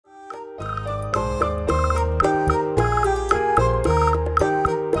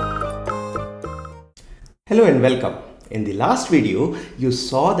Hello and welcome. In the last video, you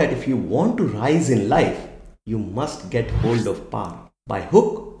saw that if you want to rise in life, you must get hold of power. By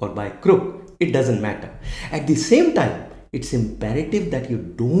hook or by crook, it doesn't matter. At the same time, it's imperative that you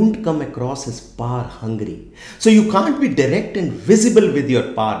don't come across as power hungry. So you can't be direct and visible with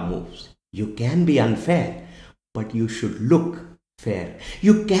your power moves. You can be unfair, but you should look fair.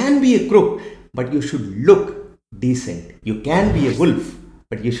 You can be a crook, but you should look decent. You can be a wolf,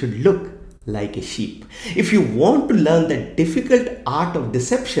 but you should look like a sheep. If you want to learn the difficult art of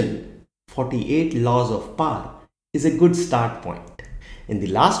deception, 48 laws of power is a good start point. In the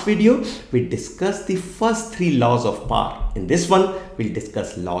last video, we discussed the first 3 laws of power. In this one, we'll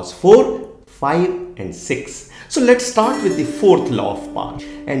discuss laws 4, 5 and 6. So let's start with the 4th law of power.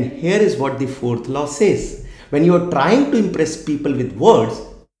 And here is what the 4th law says. When you are trying to impress people with words,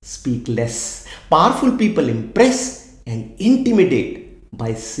 speak less. Powerful people impress and intimidate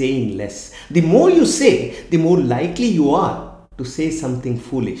by saying less. The more you say, the more likely you are to say something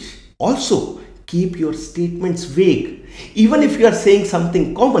foolish. Also, keep your statements vague. Even if you are saying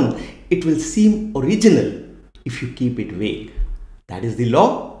something common, it will seem original if you keep it vague. That is the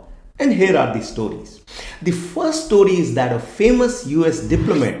law, and here are the stories. The first story is that of famous US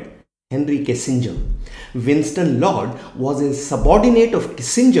diplomat Henry Kissinger. Winston Lord was a subordinate of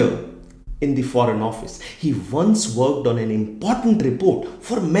Kissinger in the Foreign Office. He once worked on an important report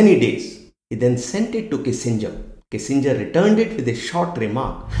for many days. He then sent it to Kissinger. Kissinger returned it with a short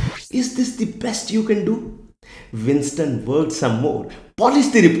remark. "Is this the best you can do?" Winston worked some more,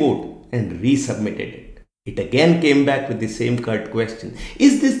 polished the report and resubmitted it. It again came back with the same curt question.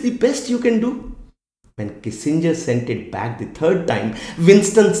 "Is this the best you can do?" When Kissinger sent it back the 3rd time,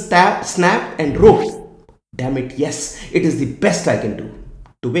 Winston snapped and wrote, "Damn it, yes, it is the best I can do."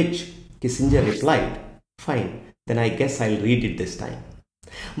 To which Kissinger replied, "Fine, then I guess I'll read it this time."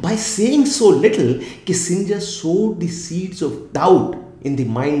 By saying so little, Kissinger sowed the seeds of doubt in the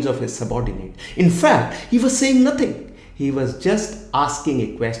minds of his subordinate. In fact, he was saying nothing. He was just asking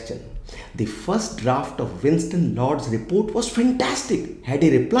a question. The first draft of Winston Lord's report was fantastic. Had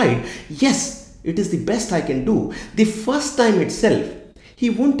he replied, "Yes, it is the best I can do," the first time itself, he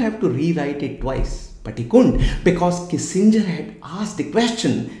wouldn't have to rewrite it twice. But he couldn't, because Kissinger had asked a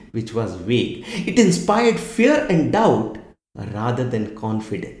question which was vague. It inspired fear and doubt rather than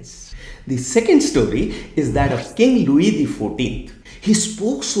confidence. The second story is that of King Louis XIV. He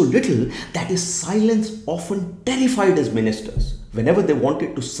spoke so little that his silence often terrified his ministers. Whenever they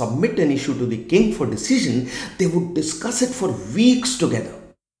wanted to submit an issue to the king for decision, they would discuss it for weeks together.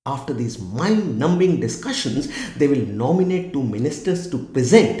 After these mind-numbing discussions, they will nominate 2 ministers to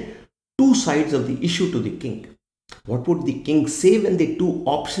present 2 sides of the issue to the king. What would the king say when the 2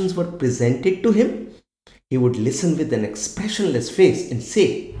 options were presented to him? He would listen with an expressionless face and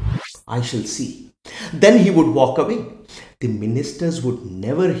say, "I shall see." Then he would walk away. The ministers would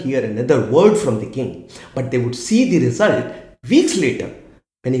never hear another word from the king, but they would see the result weeks later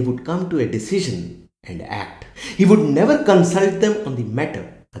when he would come to a decision and act. He would never consult them on the matter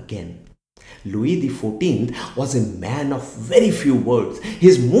again. Louis XIV was a man of very few words.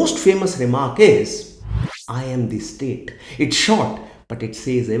 His most famous remark is, "I am the state." It's short, but it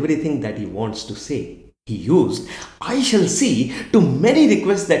says everything that he wants to say. He used "I shall see" to many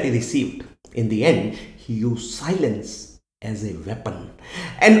requests that he received. In the end, he used silence as a weapon.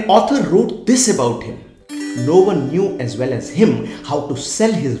 An author wrote this about him: "No one knew as well as him how to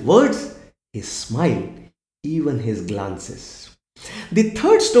sell his words, his smile, even his glances." The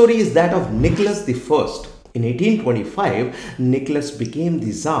third story is that of Nicholas I. In 1825, Nicholas became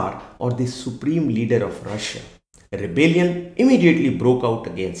the Tsar, or the supreme leader of Russia. A rebellion immediately broke out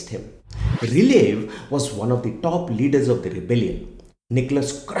against him. Ryleyev was one of the top leaders of the rebellion.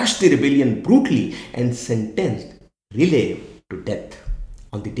 Nicholas crushed the rebellion brutally and sentenced Ryleyev to death.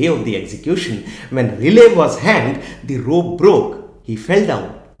 On the day of the execution, when Ryleyev was hanged, the rope broke. He fell down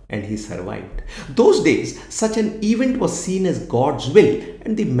and he survived. Those days, such an event was seen as God's will,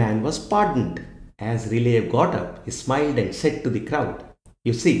 and the man was pardoned. As Ryleyev got up, he smiled and said to the crowd,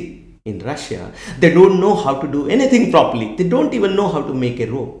 "You see, in Russia, they don't know how to do anything properly. They don't even know how to make a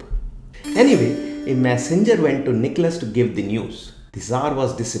rope." Anyway, a messenger went to Nicholas to give the news. The Tsar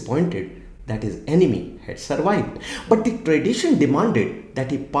was disappointed that his enemy had survived, but the tradition demanded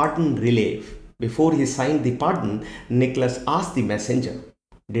that he pardon Ryleyev. Before he signed the pardon, Nicholas asked the messenger,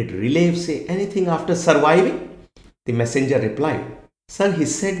 "Did Ryleyev say anything after surviving?" The messenger replied, "Sir, he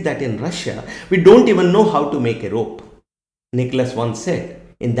said that in Russia, we don't even know how to make a rope." Nicholas once said,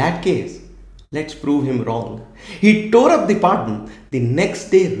 "In that case, let's prove him wrong." He tore up the pardon. The next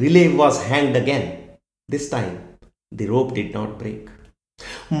day, Ryleyev was hanged again. This time, the rope did not break.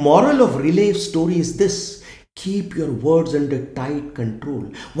 Moral of Ryleev's story is this: Keep your words under tight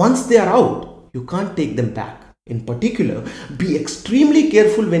control. Once they are out, you can't take them back. In particular, be extremely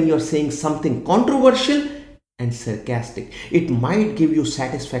careful when you are saying something controversial and sarcastic. It might give you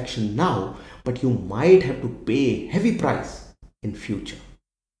satisfaction now, but you might have to pay a heavy price in future.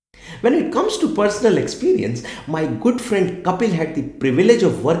 When it comes to personal experience, my good friend Kapil had the privilege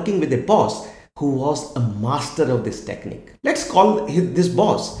of working with a boss who was a master of this technique. Let's call this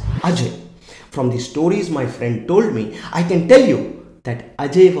boss Ajay. From the stories my friend told me, I can tell you that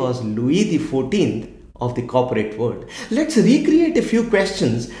Ajay was Louis XIV of the corporate world. Let's recreate a few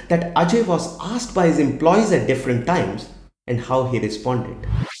questions that Ajay was asked by his employees at different times and how he responded.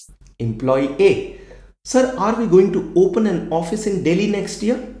 Employee A: Sir, are we going to open an office in Delhi next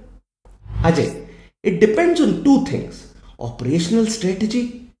year? Ajay: It depends on two things, operational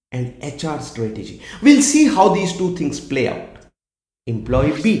strategy and HR strategy. We'll see how these two things play out.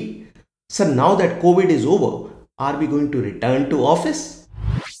 Employee B: Sir, now that COVID is over, are we going to return to office?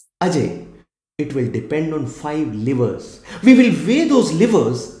 Ajay: It will depend on 5 levers. We will weigh those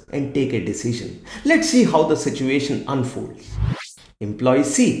levers and take a decision. Let's see how the situation unfolds. Employee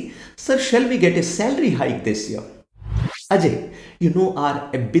C: Sir, shall we get a salary hike this year? Ajay: You know,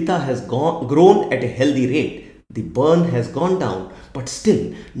 our EBITDA has grown at a healthy rate. The burn has gone down, but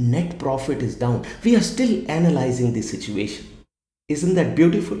still net profit is down. We are still analyzing the situation. Isn't that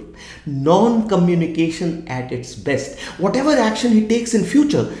beautiful? Non-communication at its best. Whatever action he takes in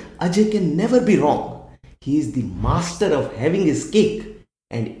future, Ajay can never be wrong. He is the master of having his cake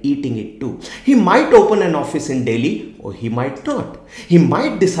and eating it too. He might open an office in Delhi or he might not. He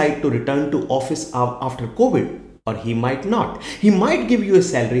might decide to return to office after COVID or he might not. He might give you a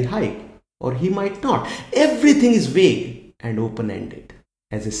salary hike or he might not. Everything is vague and open-ended.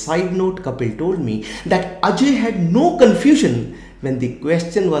 As a side note, Kapil told me that Ajay had no confusion when the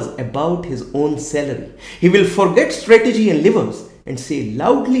question was about his own salary. He will forget strategy and levers and say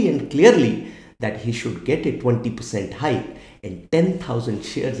loudly and clearly that he should get a 20% hike and 10,000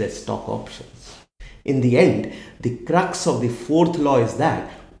 shares as stock options. In the end, the crux of the fourth law is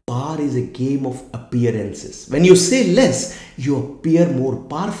that power is a game of appearances. When you say less, you appear more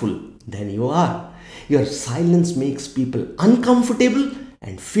powerful than you are. Your silence makes people uncomfortable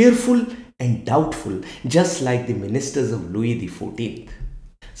and fearful and doubtful, just like the ministers of Louis XIV.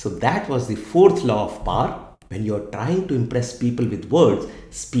 So that was the fourth law of power. When you are trying to impress people with words,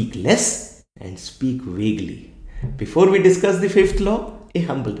 speak less and speak vaguely. Before we discuss the fifth law, a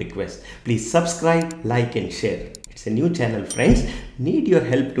humble request. Please subscribe, like and share. It's a new channel, friends. Need your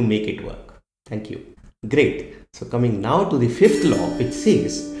help to make it work. Thank you. Great. So coming now to the fifth law, which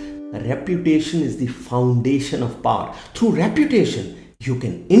says, reputation is the foundation of power. Through reputation, you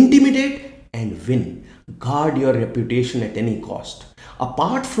can intimidate and win. Guard your reputation at any cost.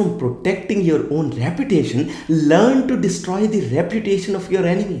 Apart from protecting your own reputation, learn to destroy the reputation of your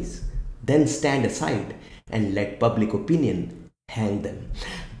enemies. Then stand aside and let public opinion hang them.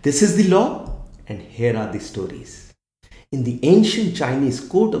 This is the law, and here are the stories. In the ancient Chinese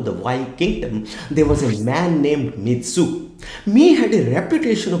court of the Wei Kingdom, there was a man named Mitsu. Mi had a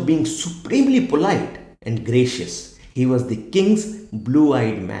reputation of being supremely polite and gracious. He was the king's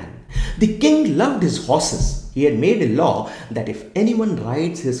blue-eyed man. The king loved his horses. He had made a law that if anyone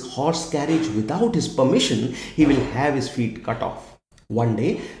rides his horse carriage without his permission, he will have his feet cut off. One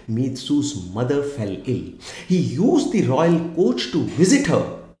day, Mitsu's mother fell ill. He used the royal coach to visit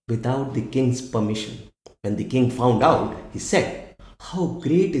her without the king's permission. When the king found out, he said, "How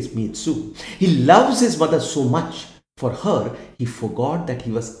great is Mitsu! He loves his mother so much. For her, he forgot that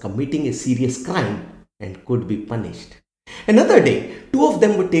he was committing a serious crime and could be punished." Another day, two of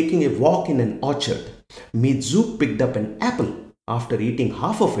them were taking a walk in an orchard. Mitsu picked up an apple. After eating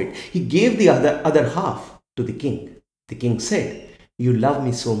half of it, he gave the other half to the king. The king said, "You love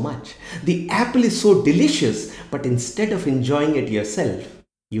me so much. The apple is so delicious, but instead of enjoying it yourself,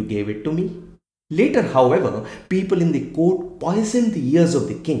 you gave it to me." Later, however, people in the court poisoned the ears of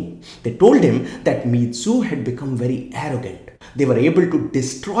the king. They told him that Mitsu had become very arrogant. They were able to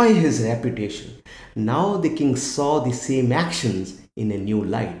destroy his reputation. Now the king saw the same actions in a new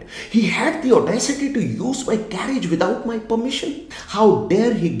light. He had the audacity to use my carriage without my permission. How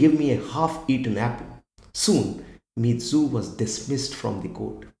dare he give me a half-eaten apple? Soon, Mitsu was dismissed from the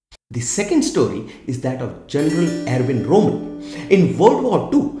court. The second story is that of General Erwin Rommel. In World War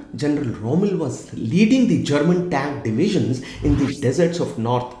II, General Rommel was leading the German tank divisions in the deserts of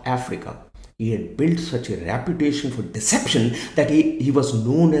North Africa. He had built such a reputation for deception that he was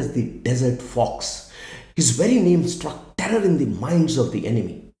known as the Desert Fox. His very name struck terror in the minds of the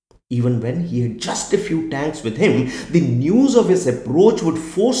enemy. Even when he had just a few tanks with him, the news of his approach would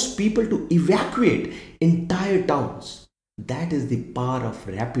force people to evacuate entire towns. That is the power of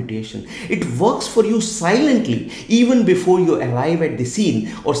reputation. It works for you silently even before you arrive at the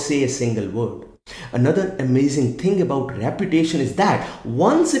scene or say a single word. Another amazing thing about reputation is that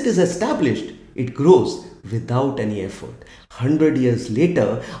once it is established, it grows without any effort. 100 years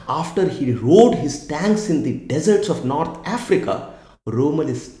later, after he rode his tanks in the deserts of North Africa, Rommel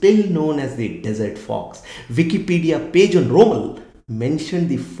is still known as the Desert Fox. Wikipedia page on Rommel mentioned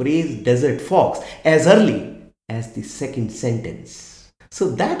the phrase Desert Fox as early as the second sentence. So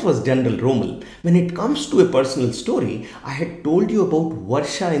that was General Rommel. When it comes to a personal story, I had told you about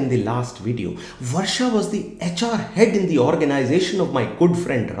Varsha in the last video. Varsha was the HR head in the organization of my good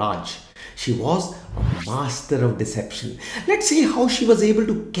friend Raj. She was a master of deception. Let's see how she was able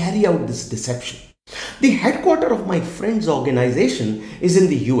to carry out this deception. The headquarters of my friend's organization is in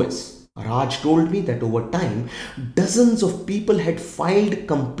the US. Raj told me that over time, dozens of people had filed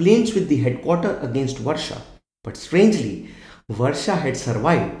complaints with the headquarters against Varsha. But strangely, Varsha had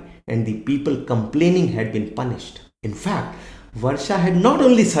survived and the people complaining had been punished. In fact, Varsha had not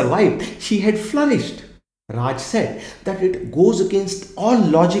only survived, she had flourished. Raj said that it goes against all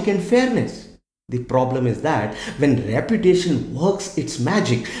logic and fairness. The problem is that when reputation works its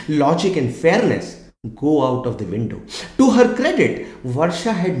magic, logic and fairness go out of the window. To her credit,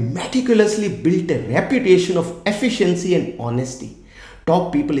 Varsha had meticulously built a reputation of efficiency and honesty.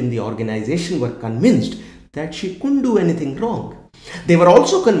 Top people in the organization were convinced that she couldn't do anything wrong. They were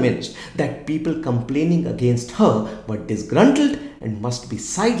also convinced that people complaining against her were disgruntled and must be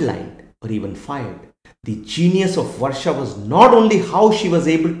sidelined or even fired. The genius of Varsha was not only how she was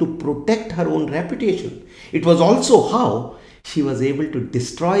able to protect her own reputation, it was also how she was able to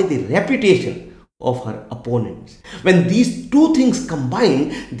destroy the reputation of her opponents. When these two things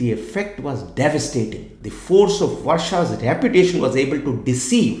combined, the effect was devastating. The force of Varsha's reputation was able to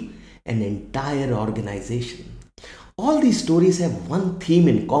deceive an entire organization. All these stories have one theme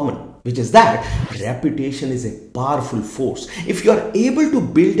in common, which is that reputation is a powerful force. If you are able to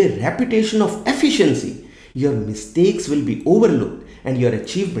build a reputation of efficiency, your mistakes will be overlooked and your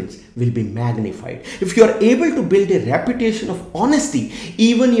achievements will be magnified. If you are able to build a reputation of honesty,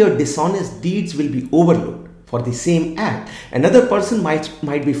 even your dishonest deeds will be overlooked. For the same act, another person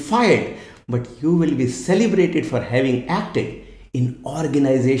might be fired, but you will be celebrated for having acted in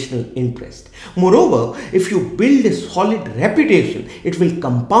organizational interest. Moreover, if you build a solid reputation, it will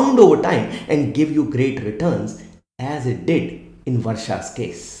compound over time and give you great returns, as it did in Varsha's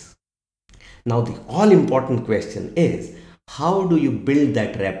case. Now, the all-important question is, how do you build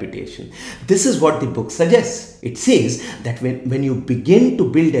that reputation? This is what the book suggests. It says that when you begin to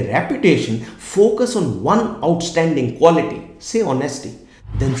build a reputation, focus on one outstanding quality, say honesty.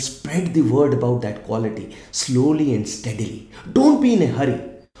 Then spread the word about that quality slowly and steadily. Don't be in a hurry.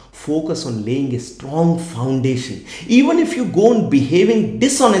 Focus on laying a strong foundation. Even if you go on behaving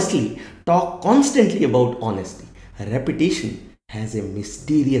dishonestly, talk constantly about honesty. Repetition has a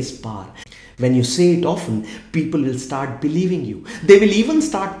mysterious power. When you say it often, people will start believing you. They will even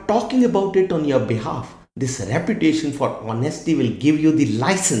start talking about it on your behalf. This reputation for honesty will give you the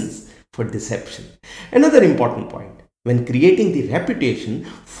license for deception. Another important point. When creating the reputation,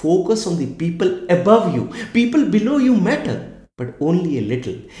 focus on the people above you. People below you matter, but only a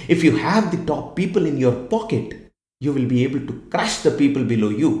little. If you have the top people in your pocket, you will be able to crush the people below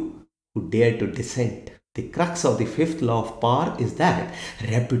you who dare to dissent. The crux of the fifth law of power is that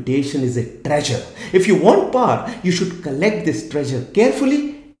reputation is a treasure. If you want power, you should collect this treasure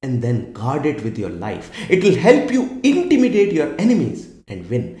carefully and then guard it with your life. It will help you intimidate your enemies and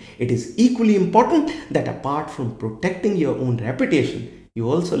win. It is equally important that apart from protecting your own reputation, you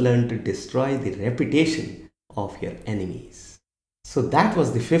also learn to destroy the reputation of your enemies. So that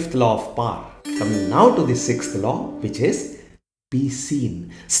was the fifth law of power. Coming now to the sixth law, which is be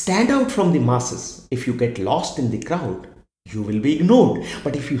seen. Stand out from the masses. If you get lost in the crowd, you will be ignored.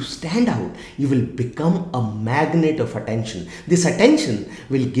 But if you stand out, you will become a magnet of attention. This attention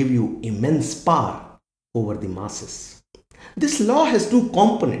will give you immense power over the masses. This law has two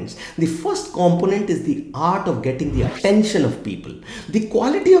components. The first component is the art of getting the attention of people. The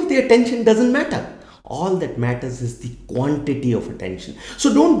quality of the attention doesn't matter. All that matters is the quantity of attention.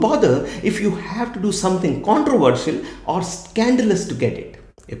 So don't bother if you have to do something controversial or scandalous to get it.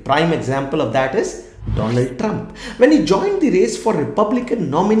 A prime example of that is Donald Trump. When he joined the race for Republican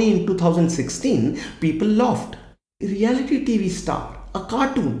nominee in 2016, people laughed. A reality TV star, a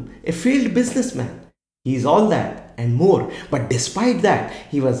cartoon, a failed businessman. He is all that and more. But despite that,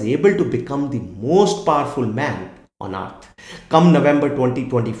 he was able to become the most powerful man on earth. Come November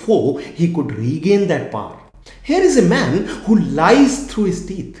 2024, he could regain that power. Here is a man who lies through his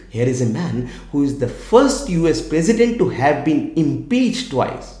teeth. Here is a man who is the first US president to have been impeached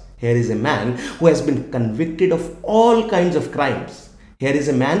twice. Here is a man who has been convicted of all kinds of crimes. Here is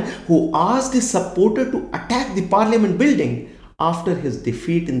a man who asked his supporter to attack the parliament building after his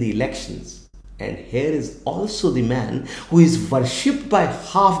defeat in the elections. And here is also the man who is worshipped by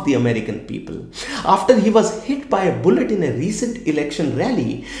half the American people. After he was hit by a bullet in a recent election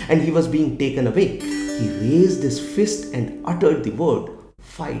rally and he was being taken away, he raised his fist and uttered the word,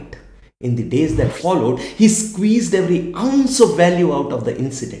 "Fight." In the days that followed, he squeezed every ounce of value out of the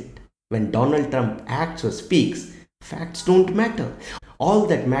incident. When Donald Trump acts or speaks, facts don't matter. All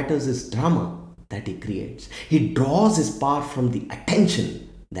that matters is drama that he creates. He draws his power from the attention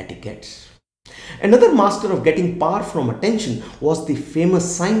that he gets. Another master of getting power from attention was the famous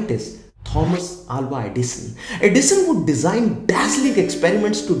scientist Thomas Alva Edison. Edison would design dazzling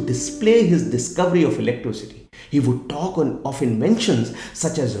experiments to display his discovery of electricity. He would talk of inventions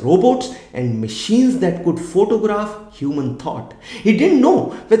such as robots and machines that could photograph human thought. He didn't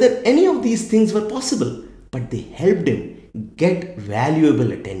know whether any of these things were possible, but they helped him get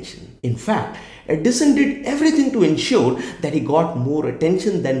valuable attention. In fact, Edison did everything to ensure that he got more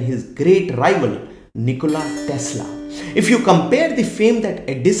attention than his great rival, Nikola Tesla. If you compare the fame that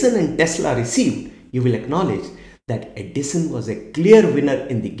Edison and Tesla received, you will acknowledge that Edison was a clear winner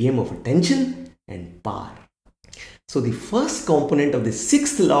in the game of attention and power. So the first component of the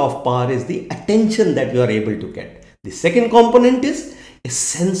sixth law of power is the attention that you are able to get. The second component is a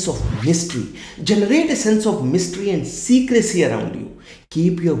sense of mystery. Generate a sense of mystery and secrecy around you.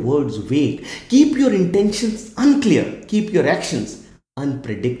 Keep your words vague. Keep your intentions unclear. Keep your actions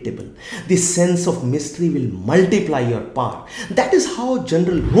unpredictable. This sense of mystery will multiply your power. That is how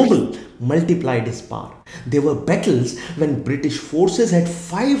General Rommel multiplied his power. There were battles when British forces had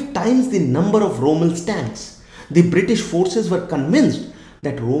 5 times the number of Rommel's tanks. The British forces were convinced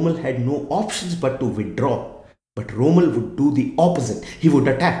that Rommel had no options but to withdraw. But Rommel would do the opposite. He would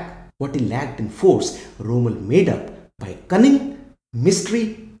attack. What he lacked in force, Rommel made up by cunning,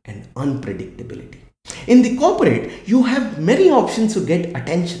 mystery, and unpredictability. In the corporate, you have many options to get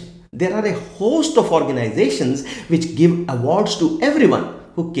attention. There are a host of organizations which give awards to everyone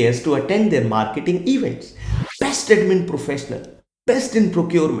who cares to attend their marketing events. Best admin professional, best in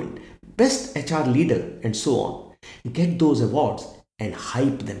procurement, best HR leader, and so on. Get those awards and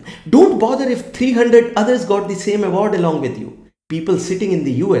hype them. Don't bother if 300 others got the same award along with you. People sitting in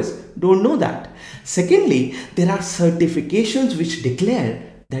the US don't know that. Secondly, there are certifications which declare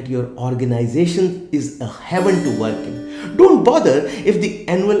that your organization is a heaven to work in. Don't bother if the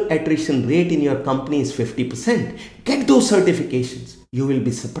annual attrition rate in your company is 50%. Get those certifications. You will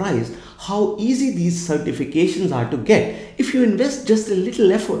be surprised how easy these certifications are to get if you invest just a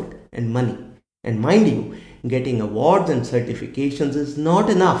little effort and money. And mind you, getting awards and certifications is not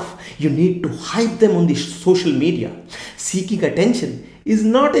enough. You need to hype them on the social media. Seeking attention is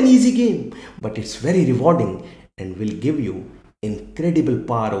not an easy game, but it's very rewarding and will give you incredible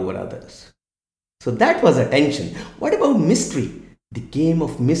power over others. So that was attention. What about mystery? The game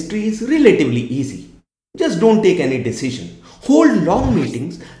of mystery is relatively easy. Just don't take any decision. Hold long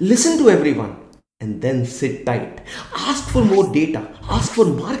meetings, listen to everyone, and then sit tight. Ask for more data. Ask for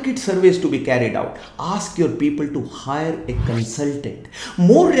market surveys to be carried out. Ask your people to hire a consultant.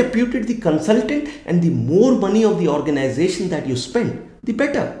 More reputed the consultant and the more money of the organization that you spend, the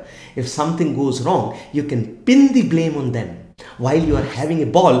better. If something goes wrong, you can pin the blame on them. While you are having a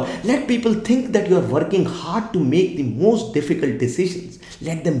ball, let people think that you are working hard to make the most difficult decisions.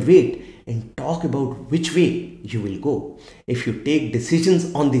 Let them wait and talk about which way you will go. If you take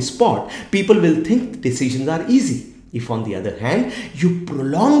decisions on the spot, people will think the decisions are easy. If on the other hand, you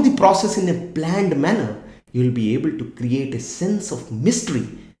prolong the process in a planned manner, you will be able to create a sense of mystery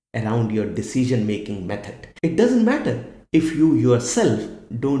around your decision-making method. It doesn't matter if you yourself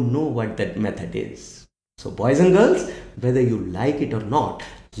don't know what that method is. So boys and girls, whether you like it or not,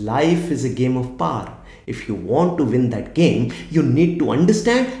 life is a game of power. If you want to win that game, you need to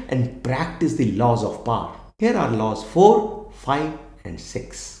understand and practice the laws of power. Here are laws 4, 5 and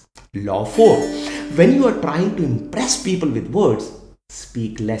 6. Law 4. When you are trying to impress people with words,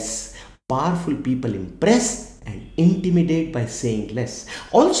 speak less. Powerful people impress and intimidate by saying less.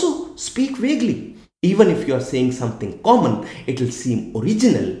 Also, speak vaguely. Even if you are saying something common, it will seem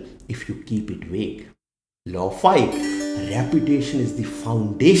original if you keep it vague. Law 5. Reputation is the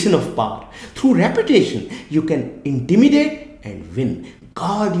foundation of power. Through reputation, you can intimidate and win.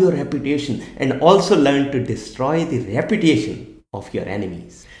 Guard your reputation and also learn to destroy the reputation of your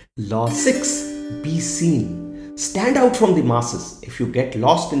enemies. Law 6. Be seen. Stand out from the masses. If you get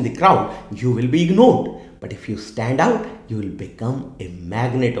lost in the crowd, you will be ignored. But if you stand out, you will become a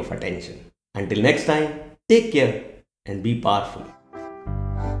magnet of attention. Until next time, take care and be powerful.